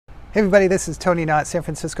Hey everybody, this is Tony Knott, San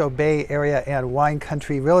Francisco Bay Area and Wine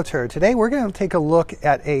Country Realtor. Today we're going to take a look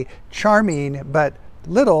at a charming but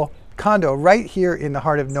little condo right here in the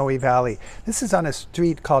heart of Noe Valley. This is on a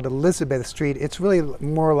street called Elizabeth Street. It's really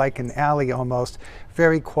more like an alley almost.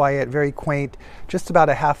 Very quiet, very quaint, just about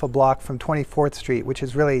a half a block from 24th Street, which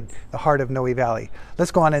is really the heart of Noe Valley.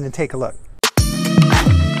 Let's go on in and take a look.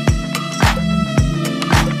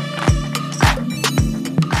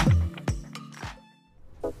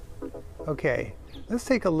 Okay, let's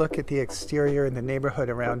take a look at the exterior and the neighborhood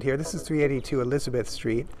around here. This is 382 Elizabeth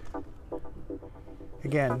Street.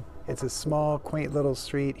 Again, it's a small, quaint little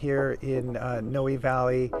street here in Noe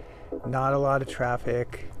Valley. Not a lot of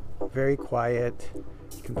traffic, very quiet.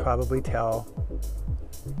 You can probably tell.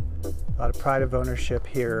 A lot of pride of ownership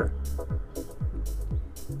here.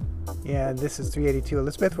 And this is 382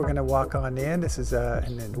 Elizabeth. We're going to walk on in. This is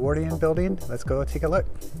an Edwardian building. Let's go take a look.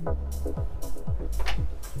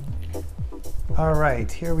 All right,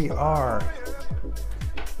 here we are.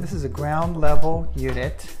 This is a ground level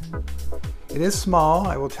unit. It is small,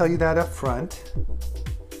 I will tell you that up front.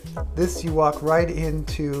 This, you walk right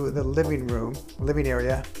into the living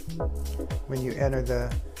area when you enter the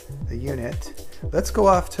unit. Let's go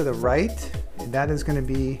off to the right, and that is going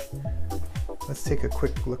to be, let's take a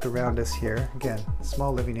quick look around us here. Again,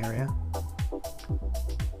 small living area.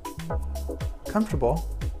 Comfortable.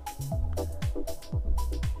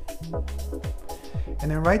 And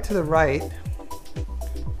then right to the right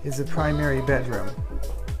is the primary bedroom.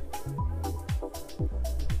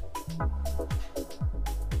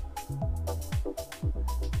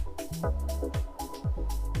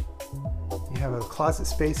 You have a closet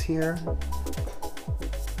space here.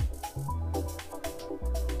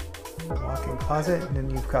 Walk-in closet, and then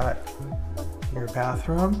you've got your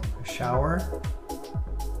bathroom, a shower.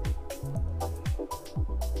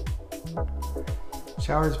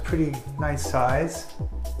 Shower is pretty nice size. Take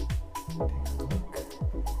a look.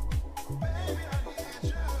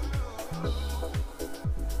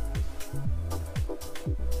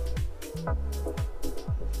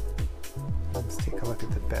 Let's take a look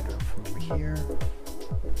at the bedroom from over here.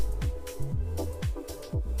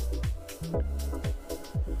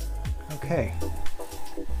 Okay.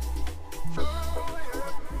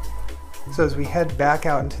 So as we head back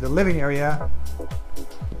out into the living area,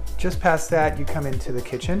 just past that, you come into the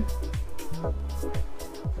kitchen.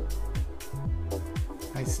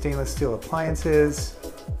 Nice stainless steel appliances.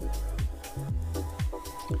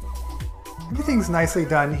 Everything's nicely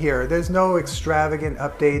done here. There's no extravagant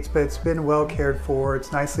updates, but it's been well cared for.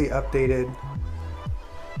 It's nicely updated.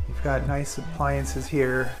 You've got nice appliances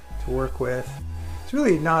here to work with. It's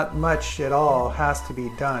really not much at all has to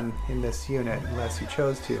be done in this unit unless you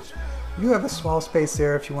chose to. You have a small space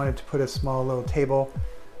there if you wanted to put a small little table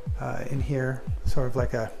in here, sort of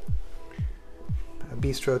like a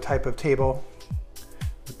bistro type of table.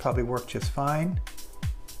 Would probably work just fine.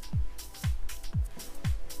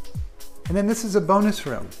 And then this is a bonus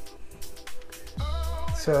room.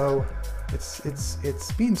 So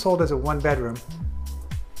it's being sold as a one bedroom,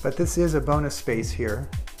 but this is a bonus space here.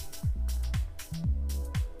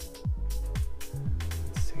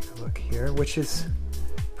 Let's take a look here, which is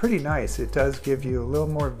pretty nice. It does give you a little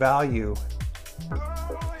more value.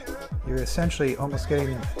 You're essentially almost getting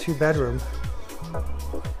a two bedroom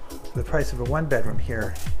for the price of a one bedroom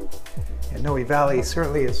here. And Noe Valley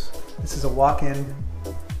certainly is, this is a walk-in,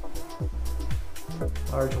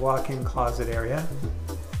 large walk-in closet area.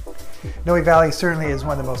 Noe Valley certainly is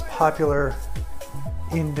one of the most popular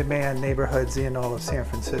in-demand neighborhoods in all of San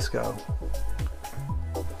Francisco.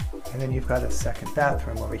 And then you've got a second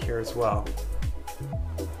bathroom over here as well.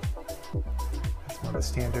 It's more of a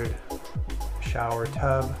standard shower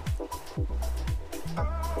tub.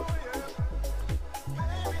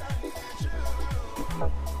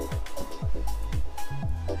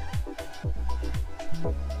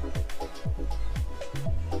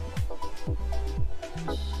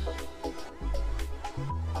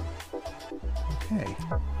 Okay.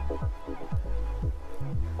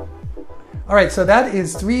 All right, so that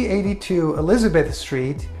is 382 Elizabeth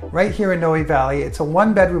Street, right here in Noe Valley. It's a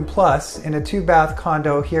one bedroom plus in a two bath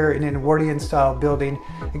condo here in an Edwardian style building.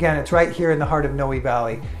 Again, it's right here in the heart of Noe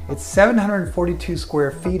Valley. It's 742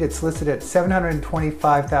 square feet. It's listed at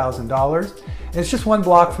 $725,000. And it's just one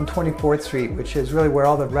block from 24th Street, which is really where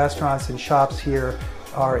all the restaurants and shops here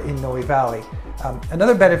are in Noe Valley.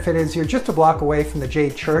 Another benefit is you're just a block away from the J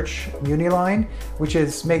Church Muni line, which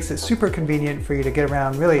makes it super convenient for you to get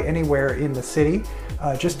around really anywhere in the city.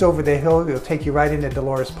 Just over the hill, it'll take you right into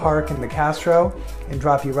Dolores Park and the Castro and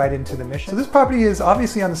drop you right into the Mission. So this property is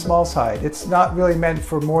obviously on the small side. It's not really meant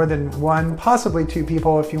for more than one, possibly two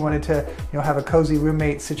people if you wanted to have a cozy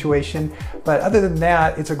roommate situation. But other than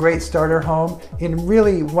that, it's a great starter home in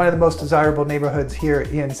really one of the most desirable neighborhoods here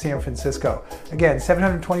in San Francisco. Again,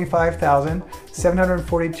 725,000,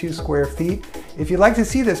 742 square feet. If you'd like to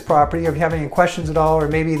see this property, or if you have any questions at all, or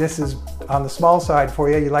maybe this is on the small side for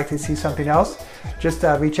you, you'd like to see something else, just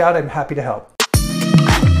reach out. I'm happy to help.